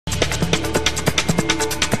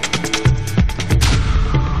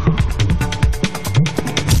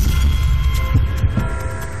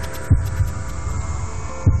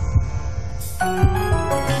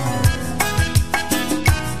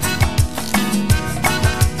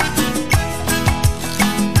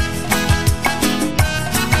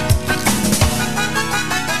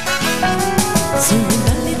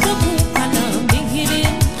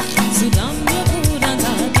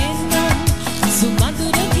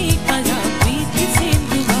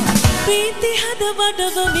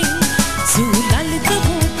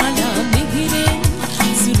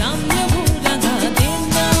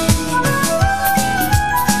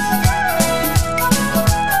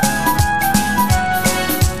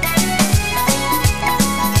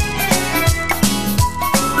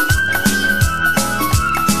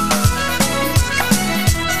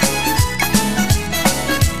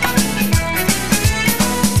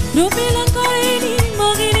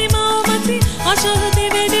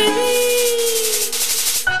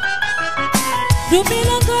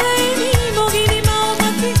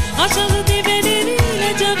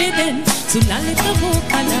සුලලිත වූ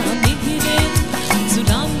කලා මිහිරෙන්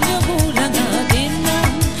සුරම්‍ය වූ රඟ දෙන්නම්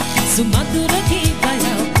සුමధుර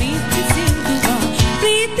ගීතය ප්‍රීති සින්දුවා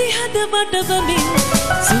ප්‍රීති හදවත වමින්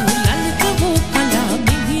සුලලිත වූ කලා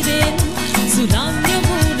මිහිරෙන් සුරම්‍ය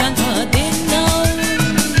වූ රඟ දෙන්නම්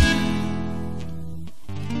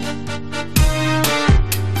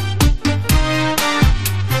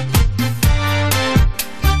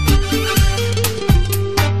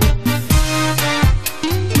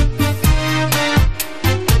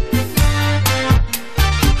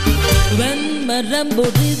Marimba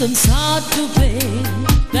rhythms start to play,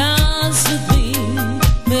 dance with me,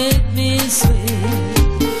 make me sway,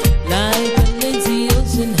 like a lazy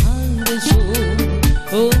ocean on the shore.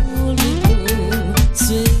 Hold me close,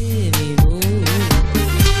 sway me more,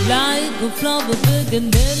 like a flower big and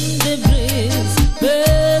then the breeze.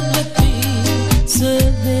 Beg with me, sway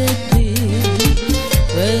with me,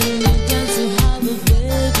 when you dance you have a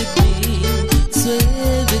way with me, sway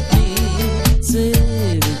with me, sway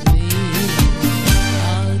with me.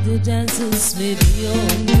 Dances with you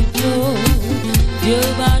on the floor. You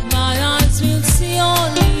but my eyes will see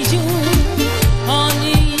only you.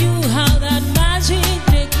 Only you have that magic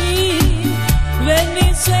technique. When we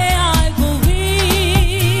say I go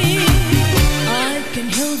weak, I can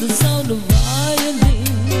hear the sound of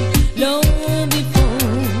violin long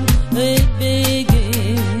before it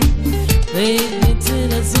begins. Wait me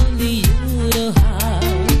till it's only you know how.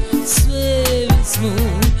 Sway me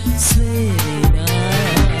smooth, sway me now.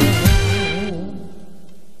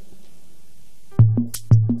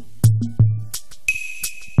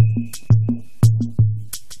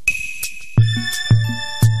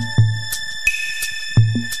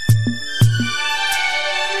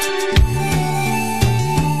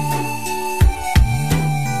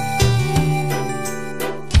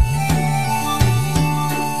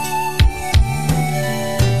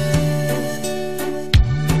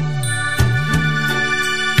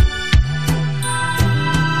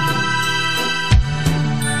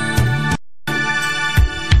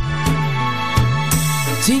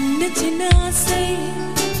 சின்ன சின்ன ஆசை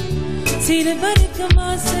சிறுவருக்கும்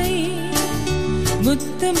ஆசை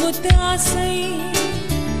முத்து முத்து ஆசை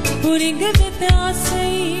புரிங்க வித்த ஆசை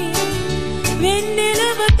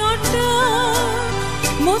வெண்ணிலவ தொட்ட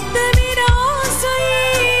முத்தமிட ஆசை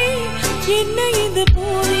என்ன இது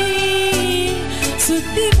பூரி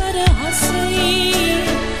சுத்தி வர ஆசை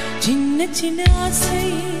சின்ன சின்ன ஆசை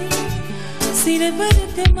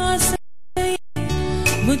சிறுவருக்கும் ஆசை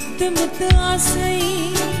முத்து முத்து ஆசை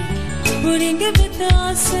புரிங்க வித்த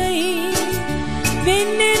ஆசை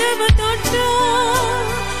வெண்ணிலவ தொட்ட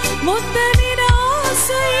முத்தமிட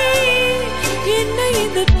ஆசை என்ன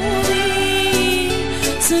இது பூரி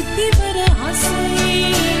சுத்தி வர ஆசை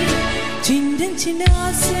சின்ன சின்ன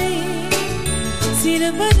ஆசை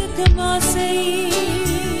சிறுவருக்கும் ஆசை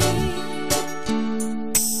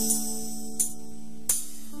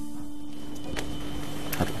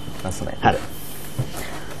හරි.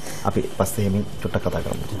 අපි පස්සේ එමින් චුට්ටක් කතා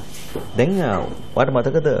කරමු. දැන් ඔයාලට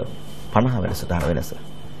මතකද 50 වැඩසටහන වෙනස?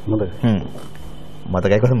 මතකයි.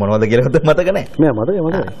 මතකයි කොහොමද මොනවද කියලාද මතක නැහැ. නෑ මතකයි.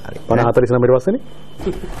 50 49 පස්සේනේ.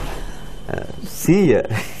 100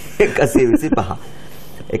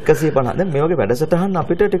 125 දැන් මේ වගේ වැඩසටහන්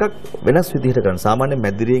අපිට ටිකක් වෙනස් විදිහට කරන්න. සාමාන්‍ය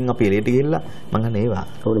මැදිරියෙන් අපි එළියට ගිහිල්ලා මං අහන්නේ ඒවා.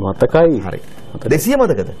 ඕනේ මතකයි. හරි. 200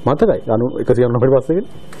 මතකද? මතකයි. 199 පස්සේ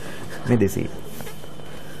මේ 200.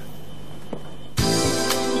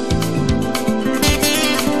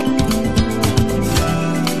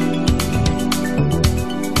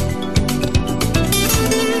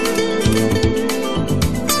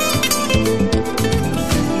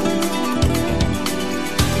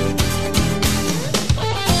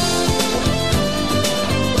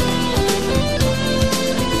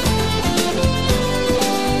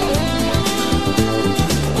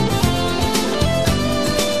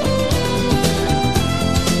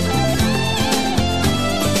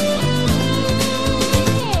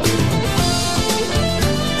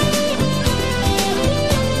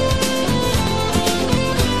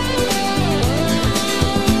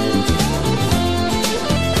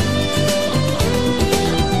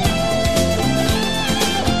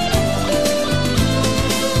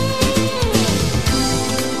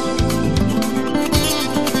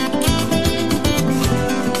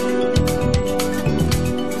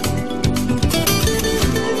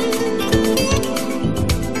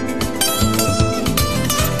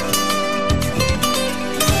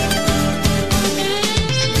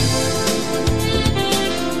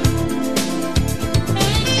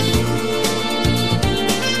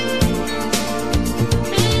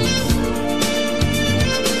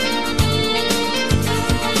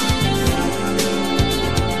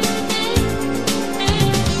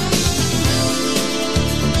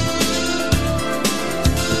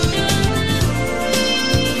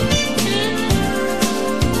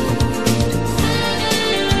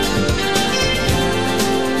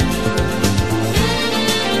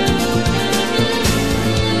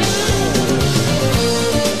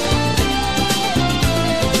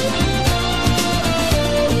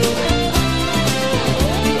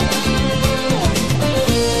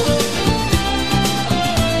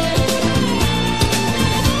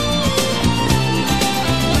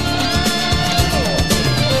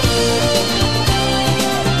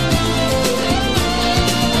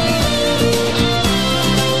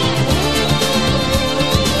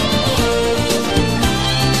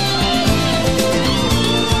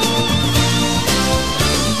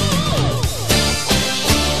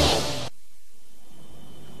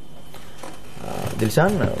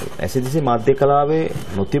 දිල්ෂාන් SCDC මාධ්‍ය කලාවේ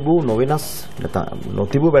නොතිබූ නොවෙනස්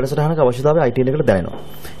නොතිබූ වැඩසටහනක අවශ්‍යතාවය ITN එකට දැනෙනවා.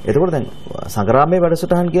 එතකොට දැන් සංග්‍රාමයේ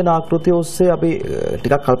වැඩසටහන් කියන ආකෘතිය ඔස්සේ අපි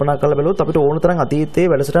ටිකක් කල්පනා කරලා බැලුවොත් අපිට ඕන තරම් අතීතයේ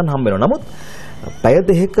වැඩසටහන් හම්බ වෙනවා. නමුත් පැය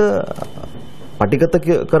දෙකක පටිගත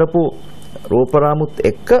කරපු රූපරාමුත්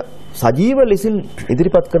එක්ක සජීව ලෙසින්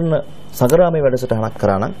ඉදිරිපත් කරන සංග්‍රාමයේ වැඩසටහනක්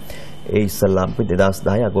කරා නම් ඒ ඉස්සල්ලාම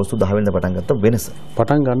 2010 අගෝස්තු 10 වෙනිදා පටන් ගත්ත වෙනස.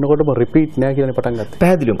 පටන් ගන්නකොටම රිපීට් නෑ කියලානේ පටන් ගත්තේ.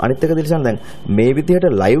 පැහැදිලිවම. අනිත් එක දිලසන් දැන් මේ විදිහට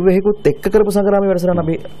ලයිව් එකකුත් එක්ක කරපු සංග්‍රාමයේ වැඩසටහන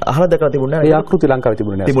අපි අහලා දැකලා තිබුණේ නැහැ. ඒ ආකෘති ලංකාවේ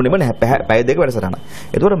තිබුණේ නැහැ. තිබුණේම නැහැ. පැය දෙක වැඩසටහන.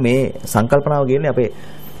 ඒතකොට මේ සංකල්පනාව කියන්නේ අපේ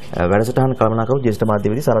වැඩසටහන කළමනාකරු ජ්‍යෙෂ්ඨ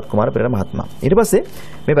මාධ්‍යවේදී සරත් කුමාර පෙරේරා මහත්මයා. ඊට පස්සේ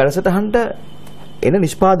මේ වැඩසටහනට එන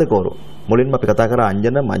නිෂ්පාදකවරු මුලින්ම අපි කතා කරා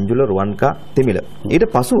අංජන, මංජුල, රුවන්කා, තිමිල. ඊට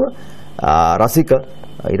පසුව රසික,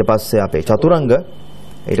 ඊට පස්සේ අපේ චතුරංග,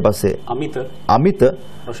 ඊට පස්සේ අමිත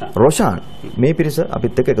රොෂාන් මේ පිරිස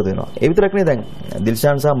අපිත් එක්ක එකතු වෙනවා. ඒ විතරක් නේ දැන්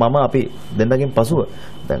දිල්ෂාන් සහ මම අපි දෙන්නගෙන් පසුව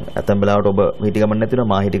දැන් ඇතැම් වෙලාවට ඔබ හිටි ගමන් නැති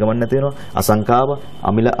වෙනවා, මා හිටි ගමන් නැති වෙනවා, අසංකාව,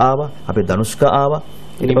 අමිල ආවා, අපේ ධනුෂ්කා ආවා,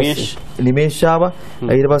 නිමේෂ් ආවා,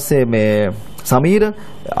 ඊට පස්සේ මේ සමීර,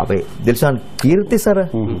 අපේ දිල්ෂාන් කීර්තිසර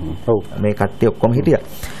මේ කට්ටිය ඔක්කොම හිටියා.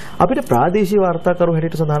 අපිට ප්‍රාදේශීය වාර්තාකරු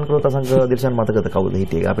හැටියට සඳහන් කරොත් අසංක දිල්ෂාන් මතකද කවුද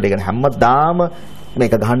හිටියේ? අපිට ඒක හැමදාම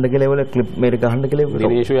මේක ගහන්න කියලා ඒවල ක්ලිප් මේක ගහන්න කියලා ඒවල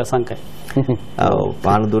දිනේෂුයි අසංකයි. ඔව්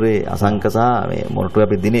පානදුරේ අසංක සහ මේ මොරටුවේ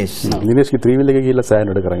අපි දිනේෂ්. දිනේෂ්ගේ ත්‍රිවිල් එකේ ගිහිල්ලා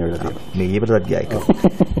සෑහන වැඩ කරන් ඇවිල්ලා තියෙනවා. මේ ඊපටත් ගියා එක.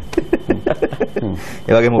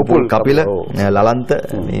 ඒ වගේම උපුල් කපිල ලලන්ත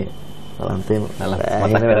මේ ලලන්තේම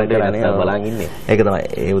මතක වැඩ කරන්නේ බලන් ඉන්නේ. ඒක තමයි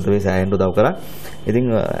ඒ උදේ සෑහෙන්න උදව් කරා. ඉතින්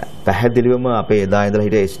පැහැදිලිවම අපේ එදා ඉඳලා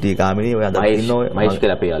හිටිය HD ගාමිණී ඔය අද ඉන්න ඔය මයිස්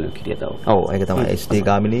කියලා අපේ යාළුවෙක් හිටියා තව. ඔව් ඒක තමයි HD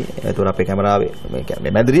ගාමිණී. ඒතර අපේ කැමරාවේ මේ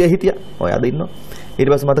කියන්නේ මැදිරිය හිටියා. ඔය අද ඉන්නවා. ඊට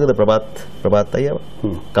පස්සේ මතකද ප්‍රභාත් අයියා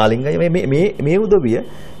කාලිංග අයියා මේ උදවිය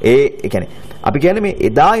ඒ කියන්නේ අපි කියන්නේ මේ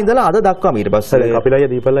එදා ඉඳලා අද දක්වාම ඊට පස්සේ කපිල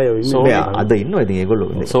අයියා දීපල් අයියා ඉන්නේ. අද ඉන්නවා. ඉතින්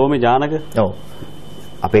ඒගොල්ලෝ සෝමි ජානක. ඔව්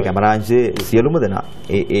අපේ කැමරාංශයේ සියලුම දෙනා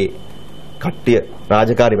ඒ කට්ටිය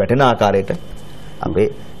රාජකාරී වැටෙන ආකාරයට අපේ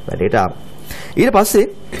වැඩේට ආවා. ඊට පස්සේ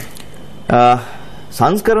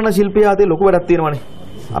සංස්කරණ ශිල්පියා අතේ ලොකු වැඩක් තියෙනවානේ.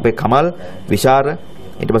 අපේ කමල්, විශාර,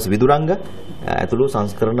 ඊට පස්සේ විදුරංග ඇතුළු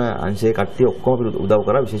සංස්කරණ අංශයේ කට්ටිය ඔක්කොම උදව්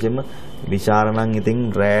කරා. විශේෂයෙන්ම විශාර නම් ඉතින්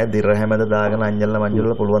රෑ දිර හැමද දාගෙන අංජල්ල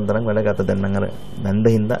මංජුල්ල පුළුවන් තරම් වැඩ ගත. දැන් නම් අර නැන්ද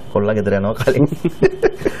හින්දා කොල්ලා ගෙදර යනවා කලින්.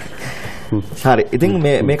 හරි. ඉතින්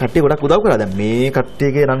මේ කට්ටිය ගොඩක් උදව් කරා. දැන් මේ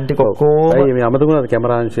කට්ටියගේ නම් ටික ඔක්කොම අයියේ මේ අමතකුණාද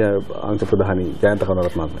කැමරාංශය අංශ ප්‍රධානී ජයන්ත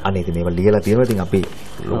කනරත් මහත්මයා. අනේ ඉතින් මේවා ලියලා තියෙනවා. ඉතින් අපි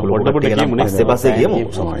පස්සේ කියමු.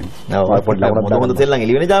 සමායි. ඔව් පොඩ්ඩක් තෙල්ලන්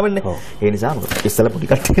එළිවෙන ජාමන්නේ. ඒ නිසා ඉස්සලා පොඩි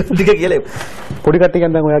කට්ටිය ටික කියලා. පොඩි කට්ටිය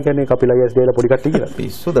කියන්නේ දැන් ඔයා කියන්නේ කපිල අයියාස් දෙලා පොඩි කට්ටිය කියලා.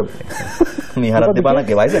 පිස්සුද? මේ හරත්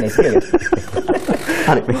දෙපාරක් වයසනේ ඉස්සෙල්ලා.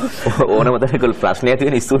 හරි. ඕනම දෙයකට ප්‍රශ්නයක්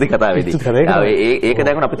තියෙන ස්තුති කතාවේදී. ඒක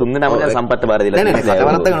දැන් අපි තුන් දෙනාම දැන් සම්පත්ත බාර දීලා නෑ නෑ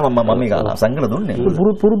කතාවලත් ගන්න මම මේක සංගල දුන්නේ.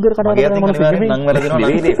 පුරුද්දට කතා කරන මනුස්සයෙක් නෙමෙයි. නම් වැරදිනවා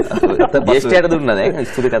නම් ජේෂ්ඨයට දුන්නා දැන්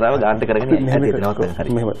ස්තුති කතාව ගාන්ට කරගෙන යනවා.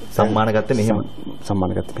 මෙහෙම සම්මාන ගත්තේ මෙහෙම.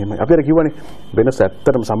 සම්මාන ගත්තේ මෙහෙමයි. අපි අර කිව්වනේ වෙනස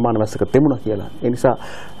ඇත්තටම සම්මාන වැස්සක තෙමුණා කියලා. ඒ නිසා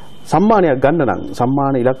සම්මානයක් ගන්න නම්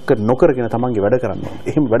සම්මාන ඉලක්ක නොකරගෙන තමන්ගේ වැඩ කරන්න ඕනේ.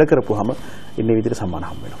 එහෙම වැඩ කරපුවාම ඉන්නේ විදිහට සම්මාන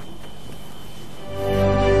හම්බ වෙනවා.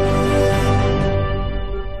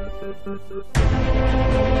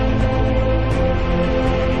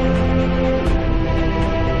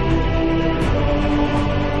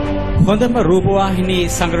 හොඳම රූපවාහිනී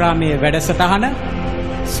සංග්‍රාමයේ වැඩසටහන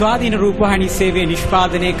ස්වාධීන රූපවාහිනී සේවය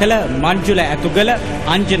නිෂ්පාදනය කළ මංජුල ඇතුගල,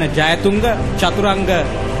 අංජන ජයතුංග, චතුරංග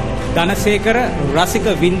ධනසේකර,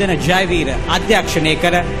 රසික වින්දන ජයවීර අධ්‍යක්ෂණය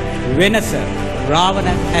කර වෙනස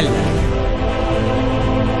රාවණ ඇල්ල.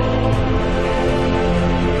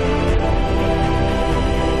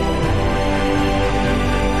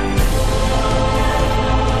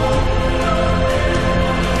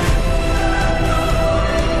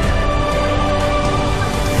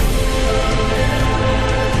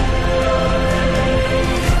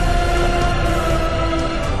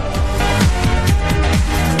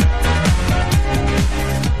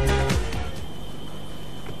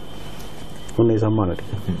 මොන්නේ සම්මාන ටික.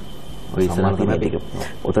 ඔය ඉස්සරහ තියෙන ටික.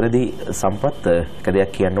 උතරදී සම්පත් එක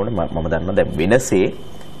දෙයක් කියන්න ඕනේ මම දන්නවා දැන් වෙනසේ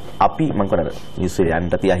අපි මම කරන්නේ නිවුස් එකේ යන්න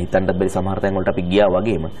තියා හිතන්නත් බැරි සමහර තැන් වලට අපි ගියා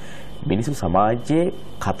වගේම මිනිස්සු සමාජයේ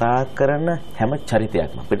කතා කරන හැම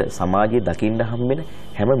චරිතයක්ම අපිට සමාජයේ දකින්න හම්බෙන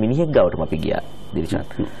හැම මිනිහෙක් ගාවටම අපි ගියා දිල්ෂාන්.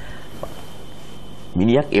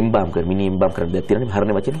 මිනිහක් එම්බාම් කර මිනි එම්බාම් කරන දෙයක් තියෙනනේ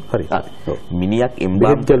හරනේ වචනේ. හරි. මිනිහක්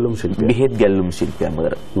එම්බාම් ගැල්ලුම් ශිල්පියා. බෙහෙත් ගැල්ලුම් ශිල්පියා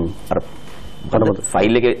මගර. අර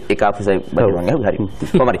ෆයිල් එකේ එක ආෆිසයි බලන්න හරි.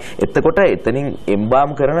 කොහමරි. එතකොට එතනින්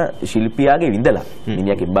එම්බාම් කරන ශිල්පියාගේ විඳලා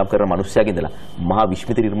මිනිහක් එම්බාම් කරන මිනිස්සයාගේ ඉඳලා මහා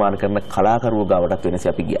විශ්මිත නිර්මාණ කරන කලාකරුවෝ ගාවටත් වෙනස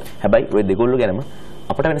අපි ගියා. හැබැයි ওই දෙගොල්ලෝ ගැනම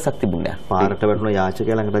අපිට වෙනසක් තිබුණේ නැහැ. පාරට වැටුණ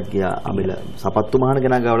යාචකයා ළඟටත් ගියා. අමිල සපත්තු මහන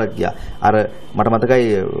කෙනා ගාවලත් ගියා. අර මට මතකයි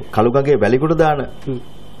කළුගඟේ වැලිගොඩ දාන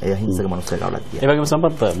ඒ අහිංසක මනුස්සයා ගාවලත් ගියා. ඒ වගේම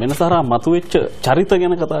සම්පත් වෙනසහරා මතුවෙච්ච චරිත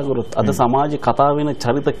ගැන කතා කරොත් අද සමාජේ කතා වෙන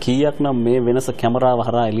චරිත කීයක් නම් මේ වෙනස කැමරාව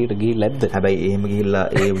හරහා එළියට ගිහිල්ලා ඇද්ද? හැබැයි එහෙම ගිහිල්ලා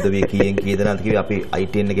ඒ උදවිය කීයෙන් කී දෙනාද කිව්වේ අපි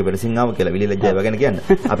ITN එකේ වැඩසින් ආව කියලා විලිලජ්ජාව ගැන කියන්න.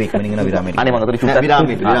 අපි ඉක්මනින් යන විරාමයට. අනේ මම අතට චුට්ටක්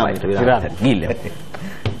විරාමයට ගිහිල්ලා.